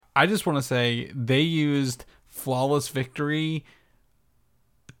I just want to say they used flawless victory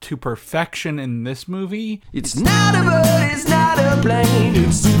to perfection in this movie. It's not a bird, it's not a plane,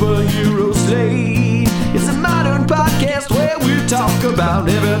 it's Superhero Slate. It's a modern podcast where we talk about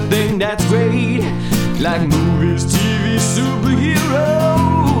everything that's great, like movies, TV,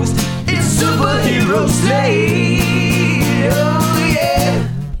 superheroes. It's Superhero Slate. Oh yeah.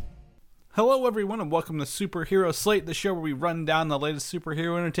 Hello everyone and welcome to Superhero Slate, the show where we run down the latest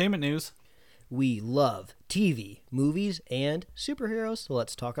superhero entertainment news. We love TV, movies, and superheroes, so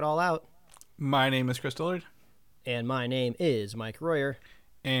let's talk it all out. My name is Chris Dillard. And my name is Mike Royer.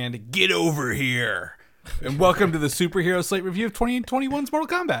 And get over here. And welcome to the Superhero Slate review of 2021's Mortal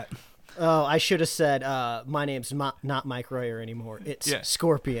Kombat. Oh, I should have said my name's not Mike Royer anymore. It's Yeah.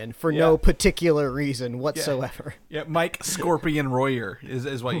 Scorpion for no particular reason whatsoever. Yeah, Mike Scorpion Royer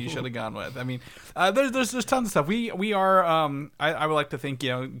is what you should have gone with. I mean, there's tons of stuff. We are I would like to think,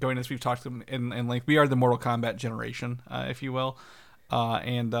 going as we've talked in length, we are the Mortal Kombat generation, if you will.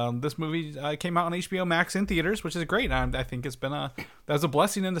 And this movie came out on HBO Max in theaters, which is great. I think it's been that was a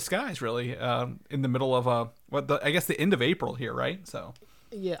blessing in disguise, really, in the middle of I guess the end of April here, right? So.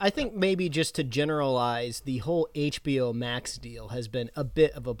 Yeah, I think maybe just to generalize, the whole HBO Max deal has been a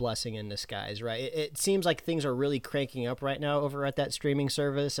bit of a blessing in disguise, right? It seems like things are really cranking up right now over at that streaming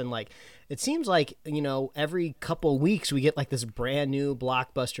service, and it seems like, every couple weeks we get this brand new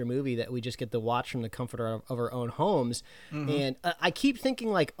blockbuster movie that we just get to watch from the comfort of our own homes. Mm-hmm. And I keep thinking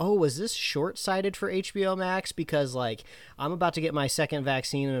was this short-sighted for HBO Max? Because I'm about to get my second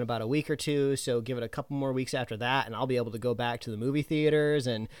vaccine in about a week or two, so give it a couple more weeks after that and I'll be able to go back to the movie theaters.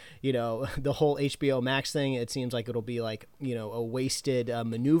 And, the whole HBO Max thing, it seems like it'll be a wasted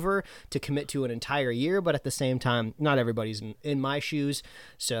maneuver to commit to an entire year. But at the same time, not everybody's in my shoes.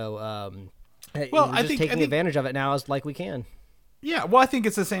 So, I think taking advantage of it now as we can. Yeah, well, I think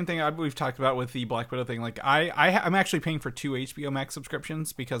it's the same thing we've talked about with the Black Widow thing. I'm actually paying for 2 HBO Max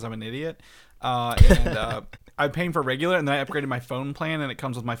subscriptions because I'm an idiot. And I'm paying for regular, and then I upgraded my phone plan, and it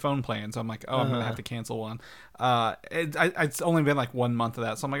comes with my phone plan. So I'm like, I'm going to have to cancel one. It's only been 1 month of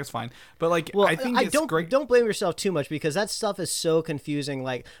that, so I'm like, it's fine. But I think it's great. Don't blame yourself too much because that stuff is so confusing.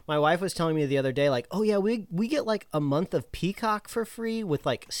 My wife was telling me the other day, oh yeah, we get a month of Peacock for free with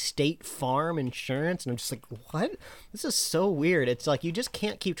State Farm insurance, and I'm just like, what? This is so weird. It's you just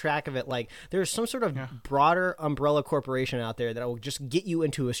can't keep track of it. There's some sort of broader umbrella corporation out there that will just get you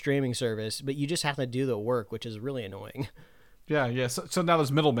into a streaming service, but you just have to do the work, which is really annoying. Yeah. So now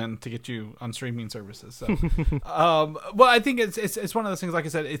there's middlemen to get you on streaming services. So, well, I think it's one of those things. Like I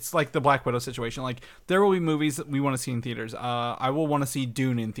said, it's like the Black Widow situation. There will be movies that we want to see in theaters. I will want to see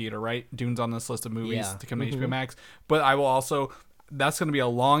Dune in theater, right? Dune's on this list of movies to come to HBO Max. But I will also. That's going to be a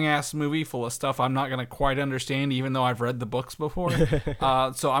long-ass movie full of stuff I'm not going to quite understand, even though I've read the books before. So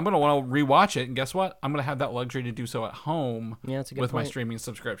I'm going to want to rewatch it, and guess what? I'm going to have that luxury to do so at home with my streaming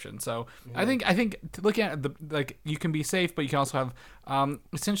subscription. So I think looking at you can be safe, but you can also have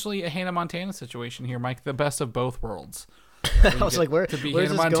essentially a Hannah Montana situation here, Mike. The best of both worlds. I was like, where's Hannah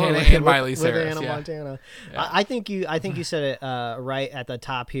this Montana going? and Miley Cyrus? Hannah Montana. Yeah. I think you said it right at the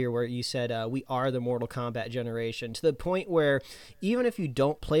top here, where you said we are the Mortal Kombat generation, to the point where even if you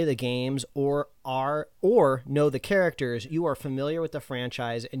don't play the games or know the characters, you are familiar with the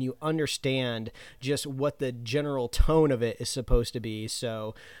franchise and you understand just what the general tone of it is supposed to be.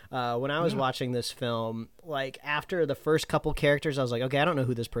 So when I was watching this film, after the first couple characters, I was like, okay, I don't know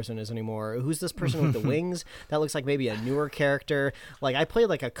who this person is anymore. Who's this person with the wings? That looks like maybe a newer character. I played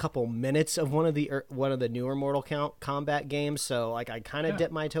a couple minutes of one of the newer Mortal Kombat games, so I kind of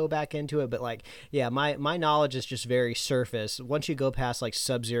dipped my toe back into it. But my knowledge is just very surface. Once you go past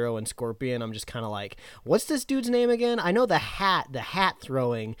Sub-Zero and Scorpion, I'm just kind of what's this dude's name again? I know the hat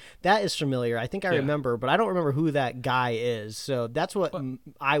throwing, that is familiar. I think I remember, but I don't remember who that guy is. So that's what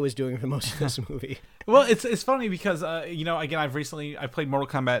I was doing for most of this movie. Well, it's funny because again, I played Mortal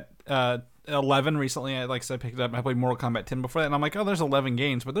Kombat 11 recently. I picked it up. I played Mortal Kombat 10 before that, and I'm like, there's 11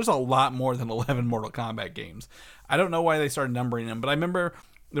 games, but there's a lot more than 11 Mortal Kombat games. I don't know why they started numbering them, but I remember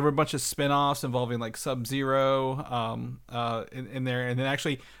there were a bunch of spin-offs involving Sub-Zero in there, and then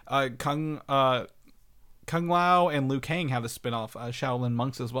actually Kung Lao and Liu Kang have a spin-off, Shaolin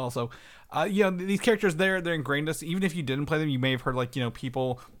Monks as well. So these characters they're ingrained us. Even if you didn't play them, you may have heard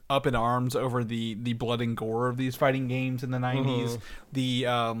people up in arms over the blood and gore of these fighting games in the 90s. The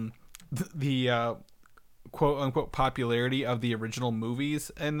quote unquote popularity of the original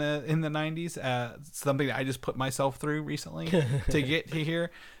movies in the 90s. Something that I just put myself through recently to get to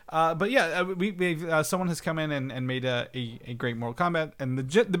here. But yeah, someone has come in and made a great Mortal Kombat, and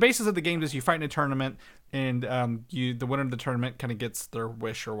the basis of the game is you fight in a tournament, and the winner of the tournament kind of gets their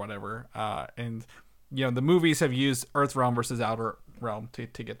wish or whatever. And the movies have used Earth Realm versus Outer Realm to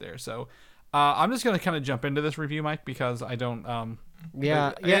get there. So I'm just gonna kind of jump into this review, Mike, because I don't.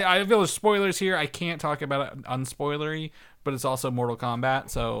 I feel there's spoilers here. I can't talk about it unspoilery, but it's also Mortal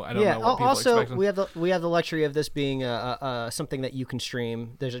Kombat, so I don't know what people expect. Also, we have the luxury of this being something that you can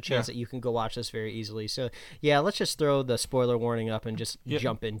stream. There's a chance that you can go watch this very easily. So yeah, let's just throw the spoiler warning up and just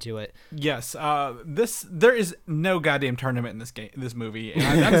jump into it. Yes, there is no goddamn tournament in this movie,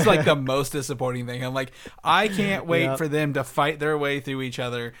 and that's like the most disappointing thing. I'm like, I can't wait for them to fight their way through each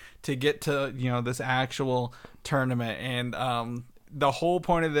other to get to this actual tournament. And the whole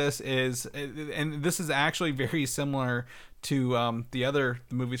point of this is, and this is actually very similar to the other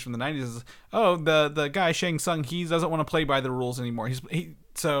movies from the 90s, is, the guy Shang Tsung, he doesn't want to play by the rules anymore.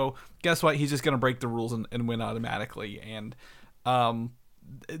 So guess what? He's just going to break the rules and win automatically. And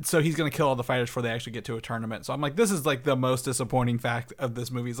so he's going to kill all the fighters before they actually get to a tournament. So I'm like, this is like the most disappointing fact of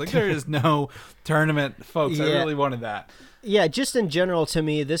this movie. It's like, there is no tournament, folks. I really wanted that. Yeah, just in general, to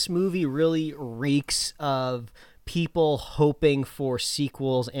me, this movie really reeks of people hoping for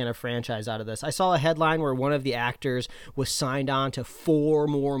sequels and a franchise out of this. I saw a headline where one of the actors was signed on to 4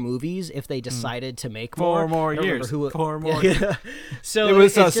 more movies if they decided to make more. 4 more years. 4 more. So it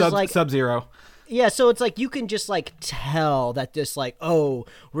was it's just like Sub-Zero. Yeah, so it's like you can just like tell that this like, we're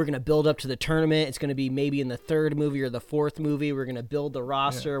going to build up to the tournament. It's going to be maybe in the 3rd movie or the 4th movie. We're going to build the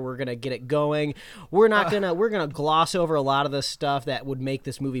roster. Yeah. We're going to get it going. We're going to gloss over a lot of the stuff that would make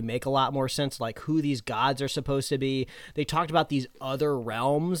this movie make a lot more sense, like who these gods are supposed to be. They talked about these other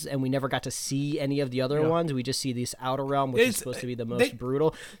realms, and we never got to see any of the other ones. We just see this outer realm, which is supposed to be the most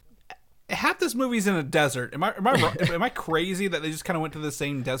brutal. Half this movie's in a desert. Am I crazy that they just kind of went to the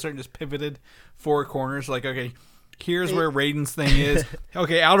same desert and just pivoted 4 corners? Like, okay, here's where Raiden's thing is.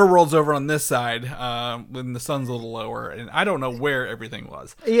 Okay, Outer World's over on this side when the sun's a little lower, and I don't know where everything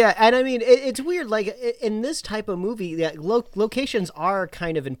was. Yeah, and I mean, it's weird. Like, in this type of movie, locations are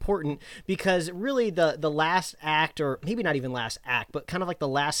kind of important because really the last act, or maybe not even last act, but kind of like the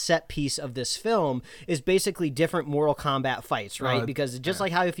last set piece of this film is basically different Mortal Kombat fights, right? Because just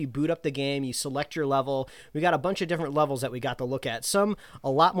like how if you boot up the game, you select your level, we got a bunch of different levels that we got to look at. Some a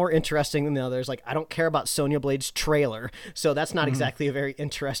lot more interesting than the others. Like, I don't care about Sonya Blade's trailer, so that's not exactly a very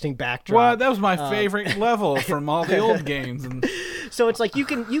interesting backdrop. Well, that was my favorite level from all the old games. And so it's like you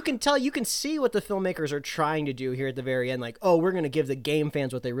can tell, you can see what the filmmakers are trying to do here at the very end. Like, we're going to give the game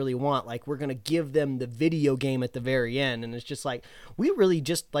fans what they really want. Like, we're going to give them the video game at the very end. And it's just like, we really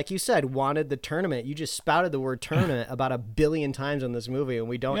just, like you said, wanted the tournament. You just spouted the word tournament about 1 billion times in this movie, and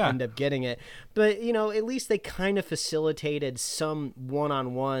we don't end up getting it. But, at least they kind of facilitated some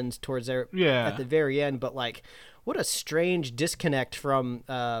one-on-ones towards their at the very end. But, like, what a strange disconnect from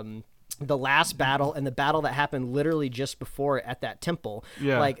the last battle and the battle that happened literally just before it at that temple.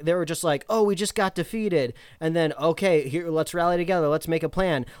 Yeah. Like, they were just like, we just got defeated. And then, okay, here, let's rally together. Let's make a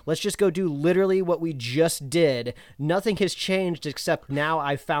plan. Let's just go do literally what we just did. Nothing has changed except now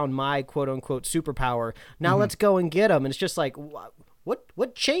I found my quote-unquote superpower. Now let's go and get them. And it's just like,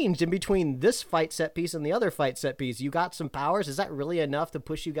 what changed in between this fight set piece and the other fight set piece? You got some powers. Is that really enough to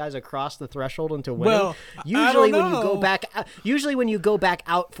push you guys across the threshold into winning? Well, usually when you go back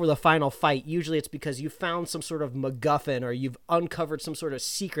out for the final fight, usually it's because you found some sort of MacGuffin or you've uncovered some sort of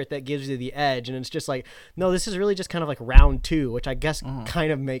secret that gives you the edge. And it's just like, no, this is really just kind of like round 2, which I guess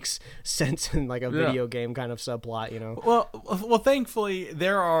kind of makes sense in like a video game kind of subplot, Well, thankfully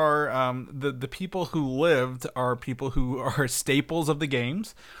there are the people who lived are people who are staples of the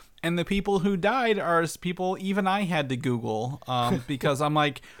games, and the people who died are people even I had to Google because I'm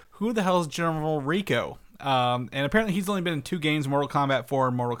like, who the hell is General Rico? And apparently he's only been in 2 games, Mortal Kombat 4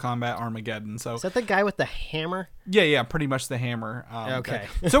 and Mortal Kombat Armageddon. So is that the guy with the hammer? Yeah, pretty much the hammer. Okay.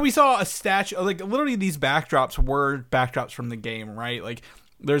 So we saw a statue, like literally these backdrops were backdrops from the game, right? Like,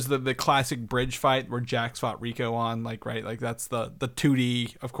 there's the classic bridge fight where Jax fought Rico on, like, right? Like, that's the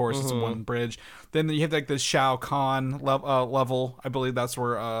 2D, of course, it's one bridge. Then you have, like, the Shao Kahn level. I believe that's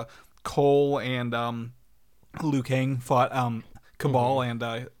where Cole and Liu Kang fought Cabal and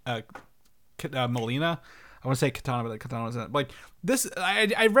Molina. I want to say Katana, but Katana wasn't. Like, this,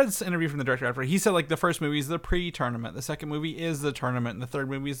 I read this interview from the director after. He said, like, the first movie is the pre-tournament. The second movie is the tournament. And the third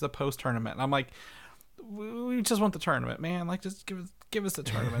movie is the post-tournament. And I'm like, we just want the tournament, man. Like, just give us the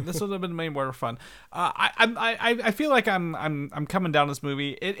tournament. This would have been way more fun. I feel like I'm coming down this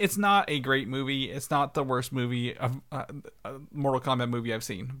movie. It's not a great movie. It's not the worst movie of Mortal Kombat movie I've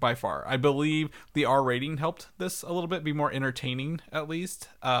seen by far. I believe the R rating helped this a little bit be more entertaining, at least,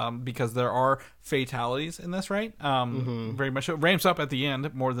 because there are fatalities in this, right? Very much. It ramps up at the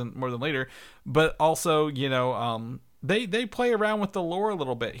end more than later, but also, they play around with the lore a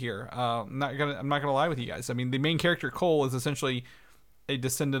little bit here. I'm not gonna lie with you guys. I mean, the main character Cole is essentially a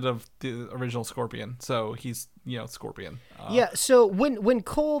descendant of the original Scorpion, so he's Scorpion. Yeah. So when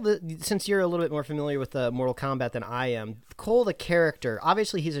Cole, since you're a little bit more familiar with Mortal Kombat than I am, Cole the character,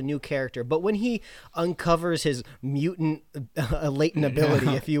 obviously he's a new character, but when he uncovers his mutant latent ability,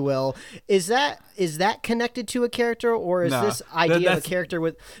 if you will, is that connected to a character, or is this idea of a character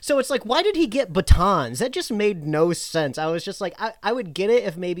with? So it's like, why did he get batons? That just made no sense. I was just like, I would get it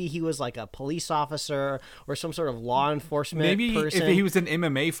if maybe he was like a police officer or some sort of law enforcement person. If he was an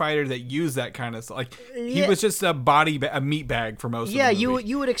MMA fighter that used that kind of stuff. Like, he was just a meat bag for most of the movie.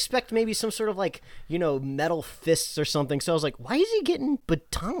 you would expect maybe some sort of like, metal fists or something. So I was like, why is he getting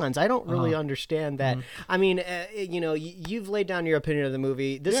batons? I don't really understand that. I mean, you've laid down your opinion of the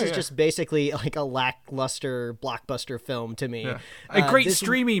movie. This is just basically like a lackluster blockbuster film to me. Yeah. A great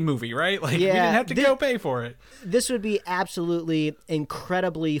streaming movie, right? Like, we didn't have to go pay for it. This would be absolutely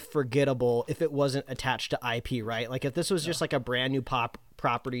incredibly forgettable if it wasn't attached to IP, right? Like, if this was just like a brand new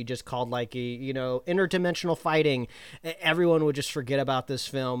property just called like interdimensional fighting, everyone would just forget about this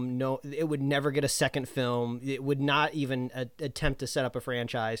film. No, it would never get a second film. It would not even attempt to set up a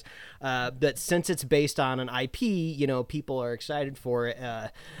franchise. But since it's based on an IP, people are excited for it.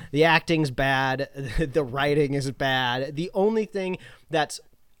 The acting's bad. The writing is bad. The only thing that's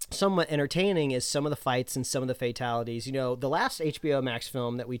somewhat entertaining is some of the fights and some of the fatalities. The last HBO Max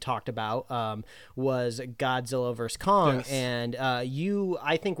film that we talked about was Godzilla vs. Kong, yes. And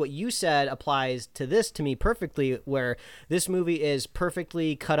I think what you said applies to this to me perfectly, where this movie is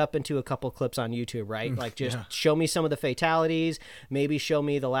perfectly cut up into a couple clips on YouTube, right? Like, just show me some of the fatalities, maybe show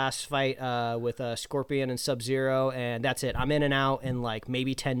me the last fight with Scorpion and Sub-Zero, and that's it. I'm in and out in like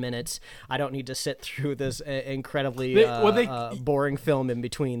maybe 10 minutes. I don't need to sit through this incredibly boring film in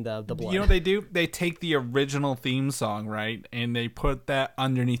between the blood. You know what they do? They take the original theme song, right, and they put that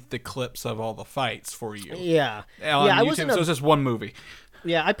underneath the clips of all the fights for you. Yeah. On YouTube, so it's just one movie.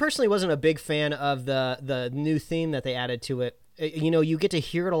 Yeah, I personally wasn't a big fan of the new theme that they added to it. You get to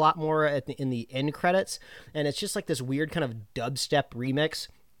hear it a lot more in the end credits, and it's just like this weird kind of dubstep remix.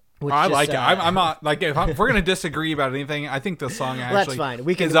 I like it. I'm not like, if we're gonna disagree about anything, I think the song actually that's fine.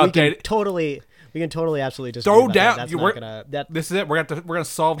 We can totally absolutely disagree. Throw about down. That. That's This is it. We're gonna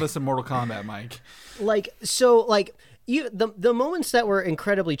solve this in Mortal Kombat, Mike. The moments that were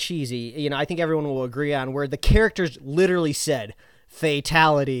incredibly cheesy, I think everyone will agree on, where the characters literally said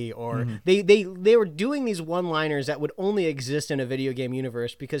fatality, or they were doing these one-liners that would only exist in a video game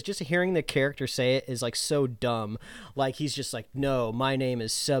universe, because just hearing the character say it is like so dumb. Like, he's just like, no, my name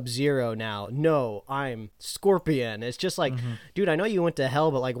is Sub-Zero now. No, I'm Scorpion. It's just like, dude, I know you went to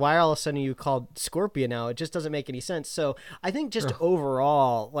hell, but like, why all of a sudden are you called Scorpion now? It just doesn't make any sense. So I think just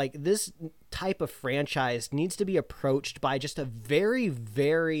overall, like, this type of franchise needs to be approached by just a very,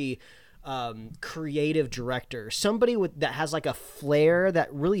 very creative director, somebody that has like a flair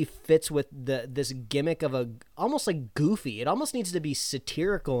that really fits with this gimmick of almost like goofy. It almost needs to be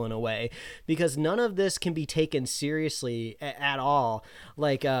satirical in a way, because none of this can be taken seriously at all.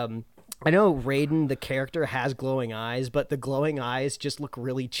 Like, I know Raiden, the character, has glowing eyes, but the glowing eyes just look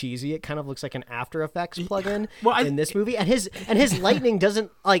really cheesy. It kind of looks like an After Effects plugin in this movie. And his lightning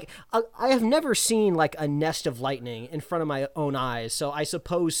doesn't, like, I have never seen like a nest of lightning in front of my own eyes. So I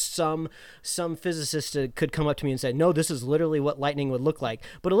suppose some physicist could come up to me and say, no, this is literally what lightning would look like.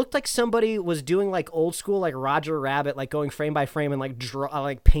 But it looked like somebody was doing like old school, like Roger Rabbit, like going frame by frame and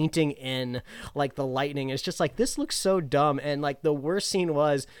like painting in like the lightning. It's just like, this looks so dumb. And like, the worst scene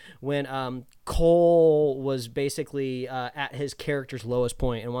was when Cole was basically at his character's lowest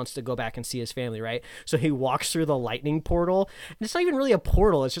point and wants to go back and see his family, right? So he walks through the lightning portal, and it's not even really a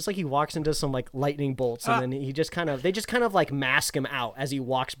portal. It's just like he walks into some like lightning bolts, and then they just kind of like mask him out as he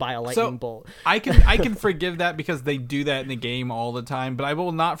walks by a lightning bolt. I can forgive that because they do that in the game all the time, but I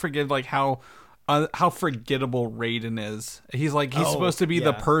will not forgive like how forgettable Raiden is. He's supposed to be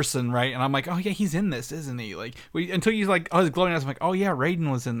the person, right? And I'm like, oh yeah, he's in this, isn't he? Like, until he's like, oh, his glowing eyes, I'm like, oh yeah,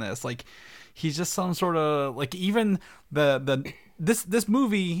 Raiden was in this. Like, he's just some sort of like, even this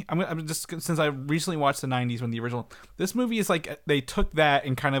movie. I'm just, since I recently watched the '90s when the original. This movie is like, they took that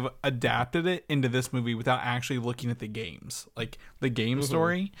and kind of adapted it into this movie without actually looking at the games, like the game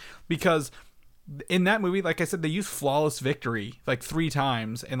story, because in that movie, like I said, they used flawless victory like 3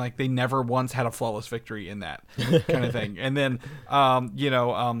 times, and like they never once had a flawless victory in that kind of thing. And then,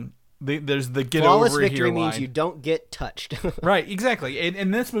 there's the get Flawless over victory here means line. you don't get touched. Right, exactly.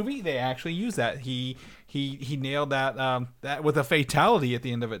 In this movie, they actually use that. He nailed that that with a fatality at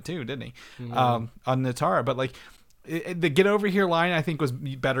the end of it too, didn't he? On Natara, but like. The get over here line I think was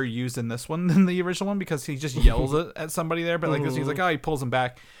better used in this one than the original one, because he just yells at somebody there, but like this he's like, oh, he pulls him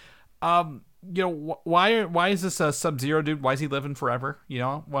back. Why is this a Sub-Zero dude? Why is he living forever?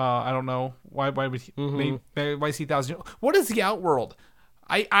 Well, I don't know. Why would he, why is he 1,000 years? What is the Outworld?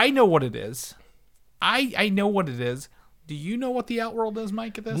 I know what it is. I know what it is. Do you know what the Outworld is,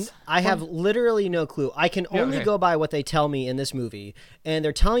 Mike, at this? I have literally no clue. I can only go by what they tell me in this movie, and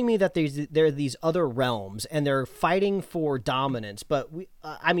they're telling me that there are these other realms, and they're fighting for dominance. But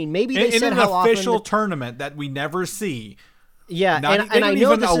maybe they said in how an official often tournament that we never see. Yeah, they and don't I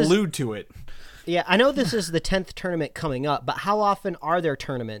know even this allude to it. Yeah, I know this is the 10th tournament coming up, but how often are there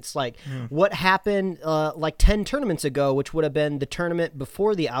tournaments? Like, what happened like 10 tournaments ago, which would have been the tournament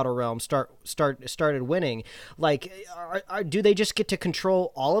before the Outer Realms started winning? Like, do they just get to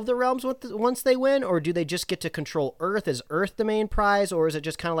control all of the realms once they win, or do they just get to control Earth? Is Earth the main prize, or is it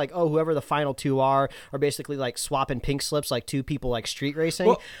just kind of like, oh, whoever the final 2 are basically like swapping pink slips like 2 people like street racing?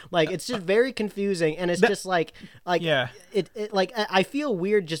 Well, like, it's just very confusing, and it's just like yeah. It like I feel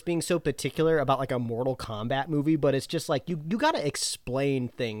weird just being so particular about like a Mortal Kombat movie, but it's just like you got to explain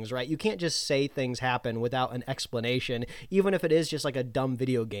things, right? You can't just say things happen without an explanation, even if it is just like a dumb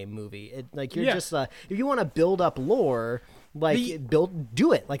video game movie. Just if you want to build up lore,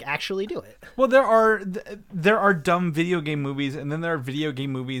 do it, like actually do it. Well, there are dumb video game movies, and then there are video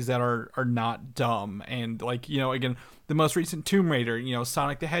game movies that are not dumb, and like again, the most recent Tomb Raider,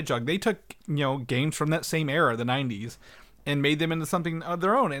 Sonic the Hedgehog, they took games from that same era, the 90s, and made them into something of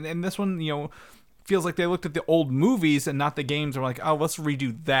their own. And this one, feels like they looked at the old movies and not the games, and were like, oh, let's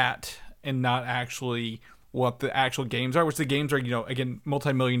redo that, and not actually what the actual games are, which the games are, again,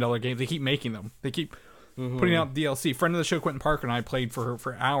 multi-million-dollar games. They keep making them. They keep putting out DLC. Friend of the show, Quentin Parker, and I played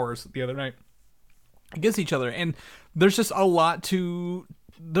for hours the other night against each other, and there's just a lot to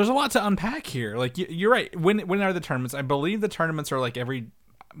unpack here. Like, you're right. When are the tournaments? I believe the tournaments are like I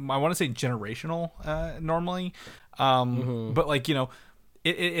want to say generational normally, but like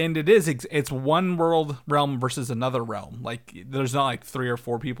it's one world realm versus another realm. Like, there's not like 3 or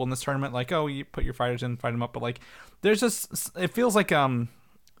 4 people in this tournament. Like, oh, you put your fighters in, fight them up. But like, there's just, it feels like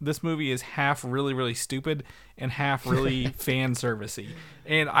this movie is half really, really stupid and half really fan servicey.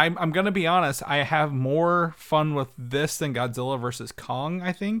 And I'm gonna be honest, I have more fun with this than Godzilla versus Kong,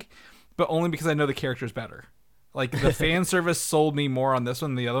 I think, but only because I know the characters better. Like, the fan service sold me more on this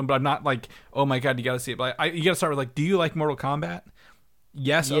one than the other one, but I'm not like, oh my god, you gotta see it. But you gotta start with like, do you like Mortal Kombat?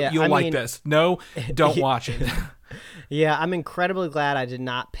 Yes, you'll like this. No, don't watch it. Yeah, I'm incredibly glad I did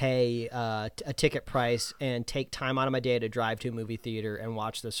not pay a ticket price and take time out of my day to drive to a movie theater and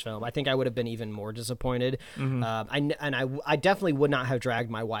watch this film. I think I would have been even more disappointed. I definitely would not have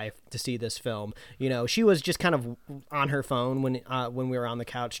dragged my wife to see this film. She was just kind of on her phone when we were on the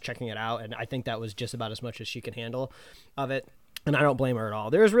couch checking it out, and I think that was just about as much as she could handle of it. And I don't blame her at all.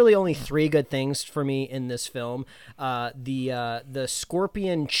 There's really only 3 good things for me in this film. The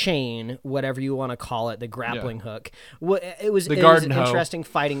scorpion chain, whatever you want to call it, the grappling hook. It was an interesting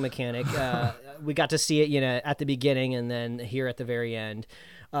fighting mechanic. We got to see it, at the beginning and then here at the very end.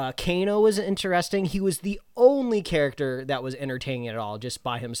 Kano was interesting. He was the only character that was entertaining at all, just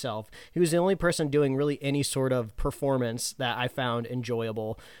by himself. He was the only person doing really any sort of performance that I found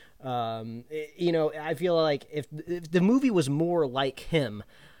enjoyable. I feel like if the movie was more like him,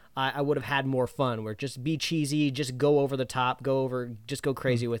 I would have had more fun, where just be cheesy, just go over the top, just go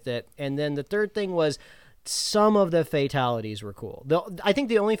crazy with it. And then the third thing was some of the fatalities were cool. I think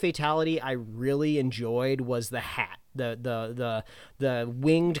the only fatality I really enjoyed was the hat, the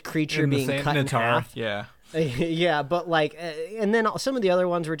winged creature being cut in half. Yeah. Yeah, but like, and then some of the other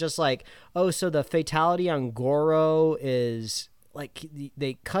ones were just like, oh, so the fatality on Goro is like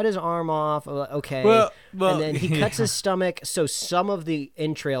they cut his arm off, okay, well, and then he cuts his stomach, so some of the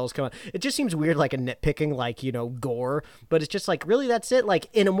entrails come out. It just seems weird, like a nitpicking, like, gore, but it's just like, really, that's it? Like,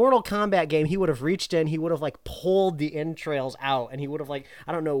 in a Mortal Kombat game, he would have reached in, he would have like pulled the entrails out, and he would have like,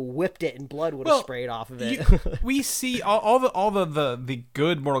 I don't know, whipped it, and blood would have sprayed off of it. We see all the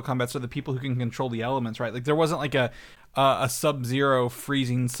good Mortal Kombats are the people who can control the elements, right? Like, there wasn't like a Sub-Zero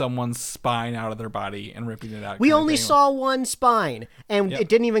freezing someone's spine out of their body and ripping it out. We only saw one spine, and it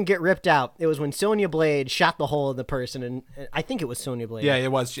didn't even get ripped out. It was when Sonya Blade shot the hole of the person, and I think it was Sonya Blade. Yeah,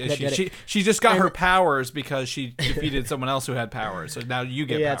 it was. She just got her powers because she defeated someone else who had powers, so now you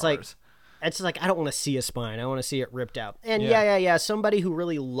get powers. It's like, it's like I don't want to see a spine. I want to see it ripped out. And yeah. Somebody who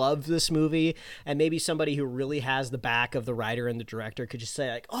really loved this movie, and maybe somebody who really has the back of the writer and the director, could just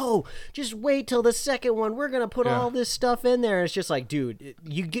say like, "Oh, just wait till the second one. We're gonna put all this stuff in there." And it's just like, dude,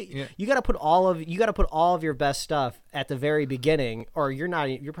 you got to put all of your best stuff at the very beginning, or you're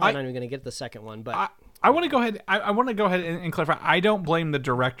probably not even gonna get the second one. But I want to go ahead. I want to go ahead and clarify. I don't blame the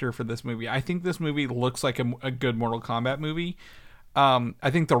director for this movie. I think this movie looks like a good Mortal Kombat movie. I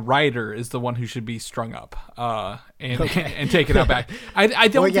think the writer is the one who should be strung up and taken out back. I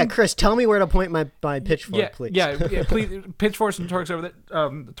don't. Well, Chris, tell me where to point my pitchfork, please. Please, pitchforks and torches over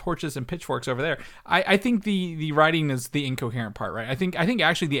there. Torches and pitchforks over there. I think the writing is the incoherent part, right? I think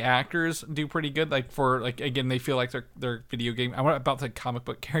actually the actors do pretty good. Like again, they feel like they're video game. I want about the comic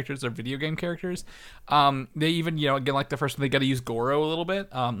book characters. They're video game characters. They even again like the first one, they got to use Goro a little bit.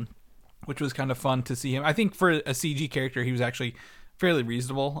 Which was kind of fun to see him. I think for a CG character, he was actually fairly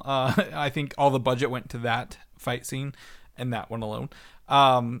reasonable. I think all the budget went to that fight scene and that one alone.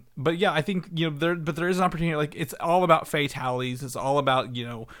 But yeah, I think there is an opportunity. Like, it's all about fatalities. It's all about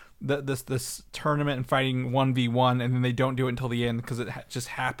this tournament and fighting 1v1, and then they don't do it until the end because it just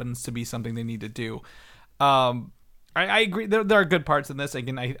happens to be something they need to do. I agree. There are good parts in this.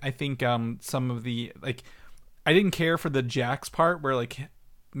 Again, I think some of the I didn't care for the Jax part where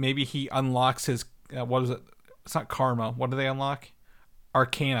maybe he unlocks his what is it? It's not karma. What do they unlock?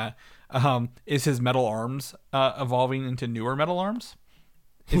 Arcana. Is his metal arms evolving into newer metal arms?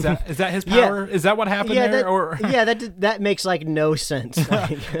 Is that his power? Is that what happened there? That makes no sense.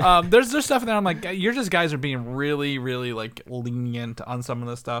 There's stuff in there. I'm like, you're just guys are being really, really lenient on some of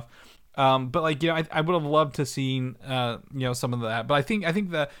this stuff. But I would have loved to seen some of that. But I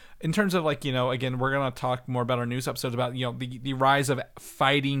think that in terms of again, we're gonna talk more about our news episodes about the rise of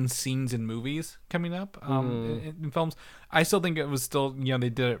fighting scenes in movies coming up in films. I still think it was still they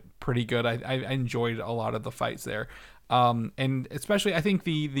did it pretty good. I enjoyed a lot of the fights there, and especially I think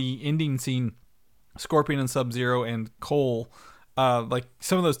the ending scene, Scorpion and Sub-Zero and Cole.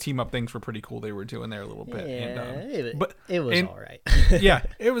 Some of those team up things were pretty cool. They were doing there a little bit. But it was all right. Yeah,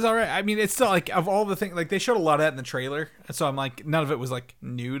 it was all right. I mean, it's still of all the things, they showed a lot of that in the trailer. So I'm none of it was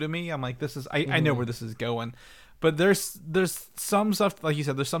new to me. I'm this is, I know where this is going, but there's some stuff, like you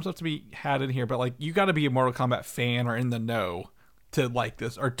said, there's some stuff to be had in here, but you got to be a Mortal Kombat fan or in the know to like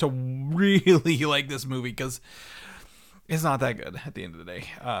this, or to really like this movie, because it's not that good at the end of the day.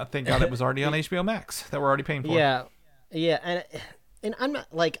 Thank God it was already on HBO Max that we're already paying for. Yeah, and I'm not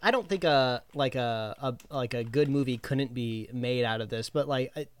I don't think a good movie couldn't be made out of this, but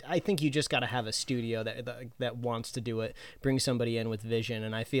I think you just got to have a studio that wants to do it, bring somebody in with vision,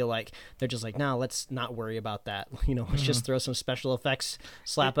 and I feel like they're just no, let's not worry about that. Let's just throw some special effects,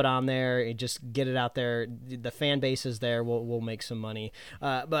 slap it on there, and just get it out there. The fan base is there. We'll make some money.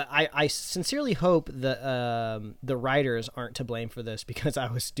 But I sincerely hope that the writers aren't to blame for this, because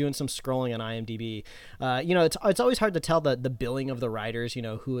I was doing some scrolling on IMDb. It's always hard to tell the billing of the writers,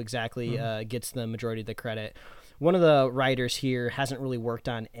 who exactly gets the majority of the credit. One of the writers here hasn't really worked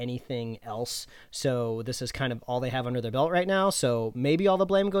on anything else, so this is kind of all they have under their belt right now, so maybe all the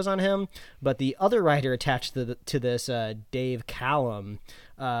blame goes on him. But the other writer attached to this, Dave Callum,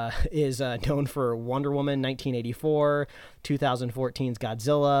 is known for Wonder Woman 1984, 2014's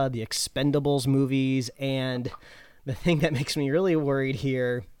Godzilla, the Expendables movies, and the thing that makes me really worried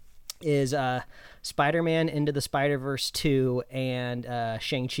here is Spider-Man Into the Spider-Verse 2 and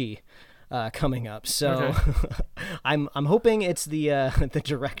Shang-Chi coming up. So I'm hoping it's the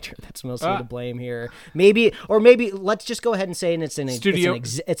director that's mostly to blame here. Maybe let's just go ahead and say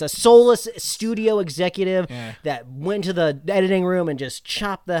it's a soulless studio executive that went to the editing room and just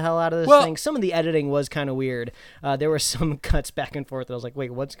chopped the hell out of this thing. Some of the editing was kind of weird. There were some cuts back and forth. I was like,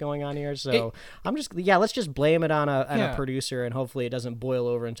 wait, what's going on here? So let's just blame it on a producer, and hopefully it doesn't boil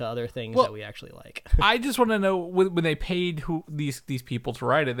over into other things that we actually like. I just want to know when they paid these people to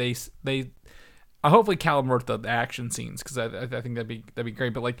write it, they hopefully Callum wrote the action scenes, because I think that'd be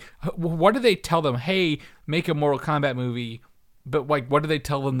great. But what do they tell them? Hey, make a Mortal Kombat movie. But what do they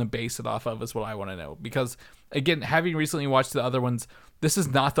tell them to base it off of is what I want to know. Because again, having recently watched the other ones, this is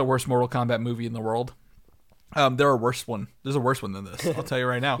not the worst Mortal Kombat movie in the world. There's a worse one than this. I'll tell you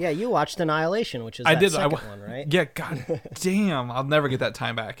right now. Yeah, you watched Annihilation, which is second one, right? Yeah, god damn, I'll never get that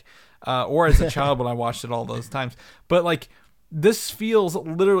time back. Or as a child when I watched it all those times. But this feels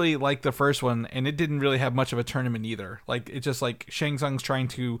literally like the first one, and it didn't really have much of a tournament either. It's just Shang Tsung's trying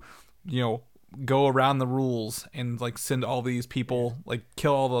to, go around the rules and send all these people,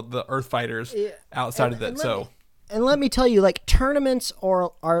 kill all the Earth fighters outside of that. And let me tell you, like, tournaments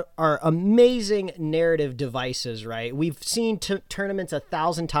are amazing narrative devices, right? We've seen tournaments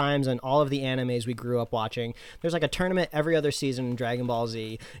 1,000 times in all of the animes we grew up watching. There's like a tournament every other season in Dragon Ball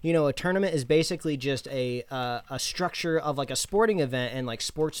Z. You know, a tournament is basically just a structure of like a sporting event, and like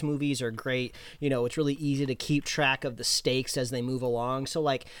sports movies are great. You know, it's really easy to keep track of the stakes as they move along. So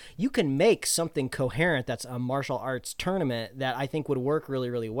like, you can make something coherent that's a martial arts tournament that I think would work really,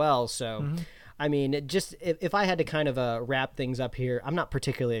 really well. So. I mean, if I had to kind of wrap things up here, I'm not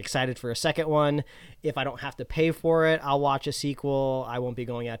particularly excited for a second one. If I don't have to pay for it, I'll watch a sequel. I won't be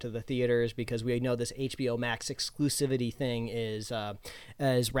going out to the theaters because we know this HBO Max exclusivity thing is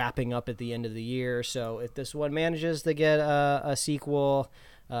wrapping up at the end of the year. So if this one manages to get a sequel,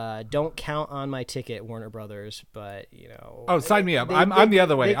 don't count on my ticket, Warner Brothers. But you know, oh, sign me up. I'm the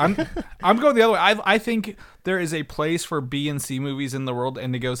other way. I'm going the other way. I think there is a place for B and C movies in the world,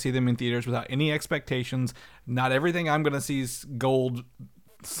 and to go see them in theaters without any expectations. Not everything I'm going to see is gold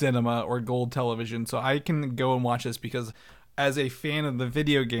cinema or gold television, so I can go and watch this because, as a fan of the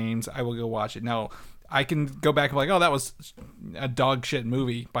video games, I will go watch it. Now, I can go back and be like, oh, that was a dog shit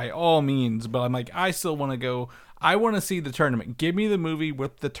movie by all means, but I'm like, I still want to go. I want to see the tournament. Give me the movie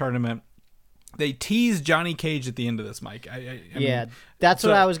with the tournament. They tease Johnny Cage at the end of this, Mike. I mean, that's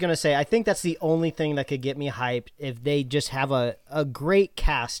what I was going to say. I think that's the only thing that could get me hyped if they just have a great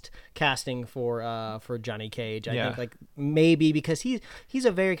casting for Johnny Cage. I think like maybe because he's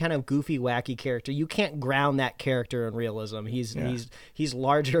a very kind of goofy, wacky character. You can't ground that character in realism. He's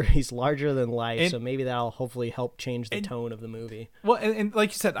larger. He's larger than life. So maybe that'll hopefully help change the tone of the movie. Well, and like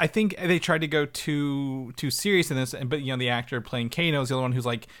you said, I think they tried to go too serious in this, but you know, the actor playing Kano is the other one who's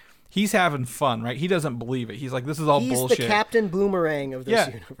like, he's having fun, right? He doesn't believe it. He's like, this is all bullshit. He's the Captain Boomerang of this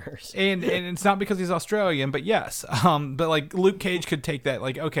universe. And it's not because he's Australian, but yes. But like Luke Cage could take that,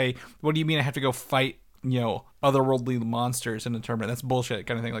 like, okay, what do you mean I have to go fight, you know, otherworldly monsters in a tournament? That's bullshit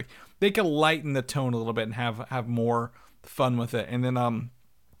kind of thing. Like, they could lighten the tone a little bit and have more fun with it. And then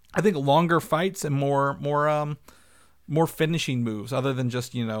I think longer fights and more finishing moves other than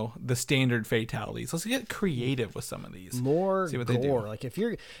just, you know, the standard fatalities. Let's get creative with some of these. More gore. Like if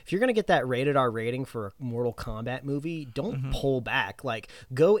you're gonna get that rated R rating for a Mortal Kombat movie, don't pull back. Like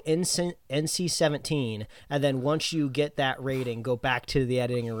go NC-17, and then once you get that rating, go back to the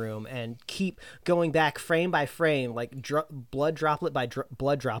editing room and keep going back frame by frame, like blood droplet by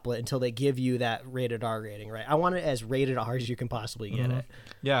blood droplet until they give you that rated R rating. Right? I want it as rated R as you can possibly get it.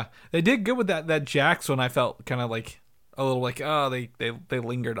 Yeah, they did good with that Jax one. I felt kind of like a little like, oh, they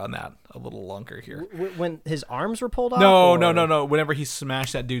lingered on that a little longer here. When his arms were pulled off? No. Whenever he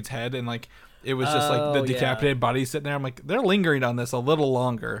smashed that dude's head and like it was just like the decapitated body sitting there. I'm like, they're lingering on this a little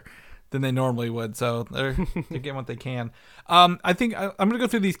longer than they normally would. So they're getting what they can. I think I'm gonna go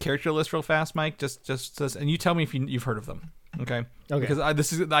through these character lists real fast, Mike. Just and you tell me if you've heard of them. Okay. Because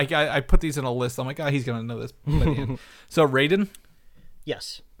this is like I put these in a list. I'm like, oh, he's gonna know this. So Raiden.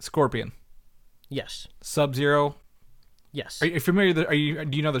 Yes. Scorpion. Yes. Sub-Zero. Yes. Are you familiar?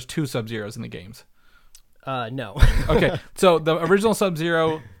 Do you know there's 2 Sub-Zeros in the games? No. Okay, so the original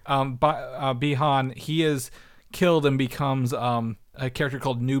Sub-Zero, Bi-Han, he is killed and becomes a character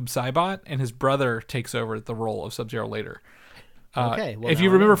called Noob Saibot, and his brother takes over the role of Sub-Zero later. Okay. Well, if you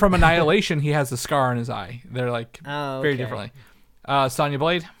remember from Annihilation, he has a scar on his eye. They're like very differently. Sonya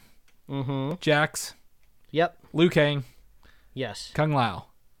Blade. Mm-hmm. Jax. Yep. Liu Kang. Yes. Kung Lao.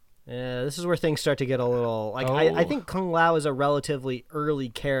 This is where things start to get a little like I think Kung Lao is a relatively early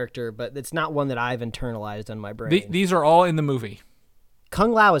character, but it's not one that I've internalized in my brain. These are all in the movie.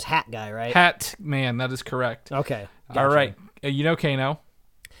 Kung Lao is Hat Guy, right? Hat Man, that is correct. Okay. Gotcha. All right. You know Kano.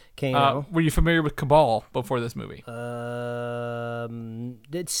 Were you familiar with Cabal before this movie?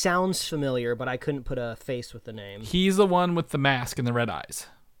 It sounds familiar, but I couldn't put a face with the name. He's the one with the mask and the red eyes.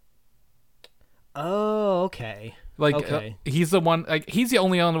 Oh, okay. He's the one. Like, he's the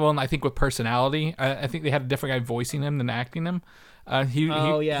only one I think with personality. I think they had a different guy voicing him than acting him. He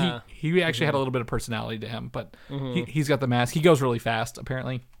actually had a little bit of personality to him, but he's got the mask. He goes really fast,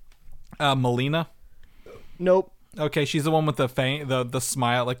 apparently. Melina. Nope. Okay, she's the one with the the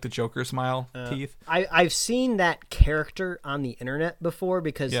smile, like the Joker smile teeth. I've seen that character on the internet before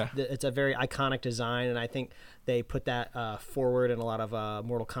because it's a very iconic design, and I think they put that forward in a lot of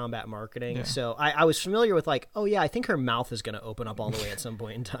Mortal Kombat marketing. Yeah. So I was familiar with like, oh yeah, I think her mouth is going to open up all the way at some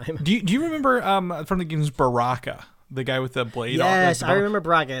point in time. Do you remember from the games Baraka? The guy with the blade. Yes, I remember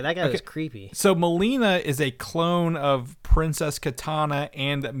Braga. That guy was creepy. So Melina is a clone of Princess Katana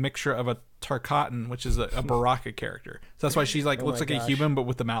and a mixture of a Tarkatan, which is a Baraka character. So that's why she's like looks like a human, but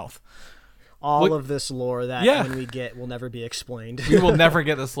with the mouth. All of this lore that when we get will never be explained. We will never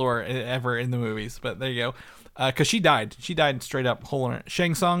get this lore ever in the movies, but there you go. because she died. She died straight up, hole in her.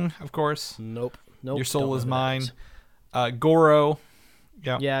 Shang Tsung, of course. Nope. Your Soul Don't Is know who that Mine. Goro.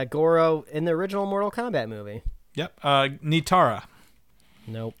 Yeah. Yeah, Goro in the original Mortal Kombat movie. Yep. Nitara.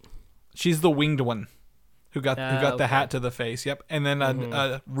 Nope. She's the winged one who got the okay. hat to the face. Yep. And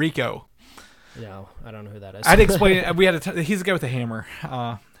then Rico. No, I don't know who that is. I'd explain it. We had he's the guy with the hammer,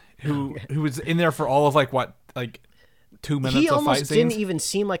 who was in there for all of like 2 minutes He of fight almost scenes. didn't even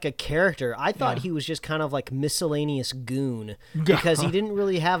seem like a character. I thought he was just kind of like miscellaneous goon because he didn't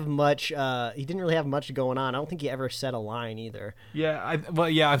really have much. He didn't really have much going on. I don't think he ever said a line either. Yeah.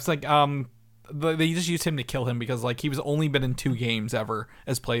 It's like they just used him to kill him because like he was only been in 2 games ever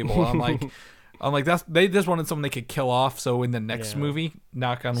as playable. I'm like they just wanted someone they could kill off. So in the next movie,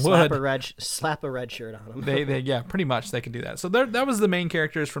 knock on wood, slap a red shirt on him. they pretty much they could do that. So that was the main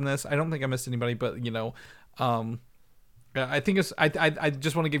characters from this. I don't think I missed anybody, but I think it's I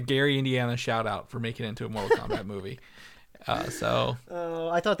just want to give Gary Indiana a shout out for making it into a Mortal Kombat movie. I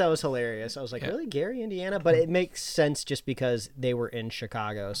thought that was hilarious. I was like, really, Gary, Indiana? But it makes sense just because they were in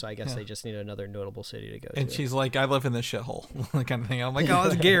Chicago, so I guess they just need another notable city to go to. And she's like, I live in this shithole, kind of thing. I'm like, oh,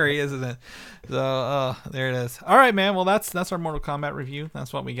 that's Gary, isn't it? So there it is. All right, man. Well, that's our Mortal Kombat review.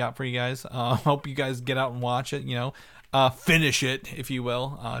 That's what we got for you guys. Hope you guys get out and watch it. Finish it, if you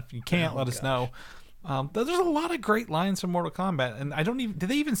will. If you can't, let us know. There's a lot of great lines from Mortal Kombat, and I don't even. Did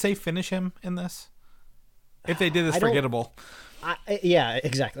they even say finish him in this? If they did, it's forgettable. Yeah,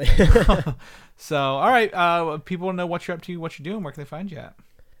 exactly. So, all right. People want to know what you're up to, what you're doing. Where can they find you at?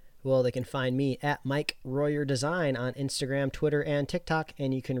 Well, they can find me at Mike Royer Design on Instagram, Twitter, and TikTok,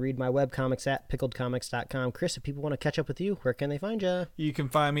 and you can read my webcomics at pickledcomics.com. Chris, if people want to catch up with you, where can they find you? You can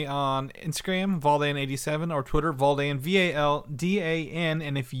find me on Instagram, Valdan87, or Twitter, Valdan, VALDAN.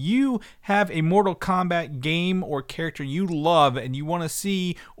 And if you have a Mortal Kombat game or character you love and you want to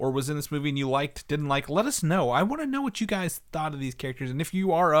see or was in this movie and you liked, didn't like, let us know. I want to know what you guys thought of these characters and if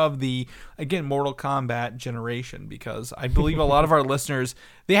you are of the, again, Mortal Kombat generation, because I believe a lot of our listeners,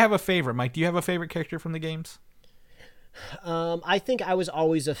 they have a favorite. Mike, do you have a favorite character from the games? I think I was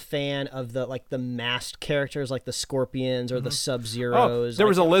always a fan of the masked characters like the Scorpions or the Sub-Zeros. Oh, there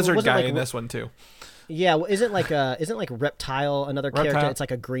was a lizard guy like, in this one too. Yeah, well, isn't like Reptile another character? It's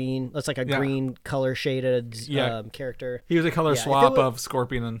like a green. It's like a green color shaded character. He was a color swap of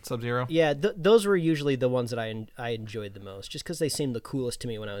Scorpion and Sub-Zero. Yeah, those were usually the ones that I enjoyed the most, just because they seemed the coolest to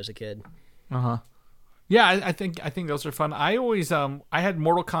me when I was a kid. Yeah, I think those are fun. I always I had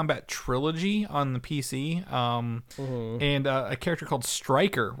Mortal Kombat Trilogy on the PC, and a character called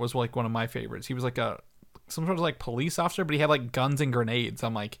Stryker was like one of my favorites. He was like some sort of like police officer, but he had like guns and grenades.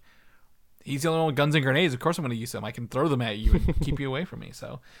 I'm like, he's the only one with guns and grenades. Of course I'm going to use them. I can throw them at you and keep you away from me.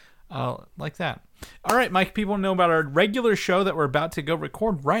 So, like that. All right, Mike, people know about our regular show that we're about to go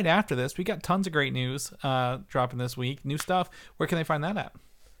record right after this. We got tons of great news dropping this week, new stuff. Where can they find that at?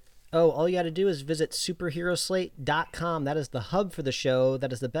 Oh, all you got to do is visit superheroslate.com. That is the hub for the show.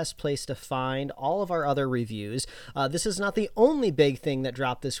 That is the best place to find all of our other reviews. This is not the only big thing that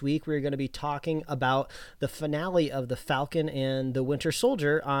dropped this week. We're going to be talking about the finale of The Falcon and the Winter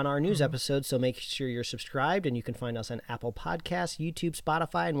Soldier on our news episode, so make sure you're subscribed, and you can find us on Apple Podcasts, YouTube,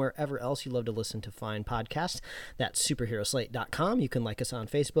 Spotify, and wherever else you love to listen to find podcasts. That's superheroslate.com. You can like us on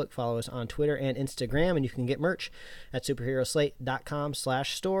Facebook, follow us on Twitter and Instagram, and you can get merch at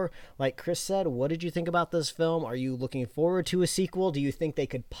superheroslate.com/store. Like Chris said, what did you think about this film? Are you looking forward to a sequel? Do you think they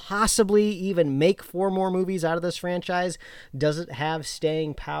could possibly even make 4 more movies out of this franchise? Does it have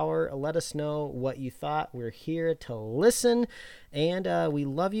staying power? Let us know what you thought. We're here to listen. And we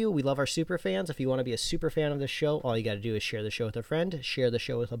love you. We love our super fans. If you want to be a super fan of the show, all you got to do is share the show with a friend, share the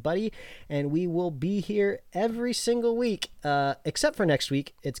show with a buddy, and we will be here every single week, except for next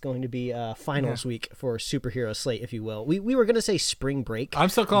week. It's going to be finals week for Superhero Slate, if you will. We were going to say spring break. I'm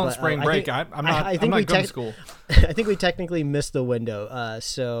still calling spring break. I'm not going to school. I think we technically missed the window,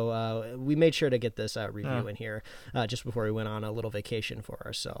 so we made sure to get this review in here just before we went on a little vacation for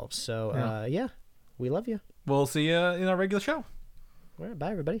ourselves. So, yeah, we love you. We'll see you in our regular show. All right,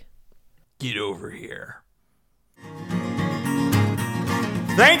 bye, everybody. Get over here.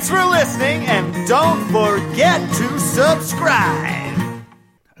 Thanks for listening, and don't forget to subscribe.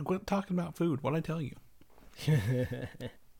 I quit talking about food. What'd I tell you?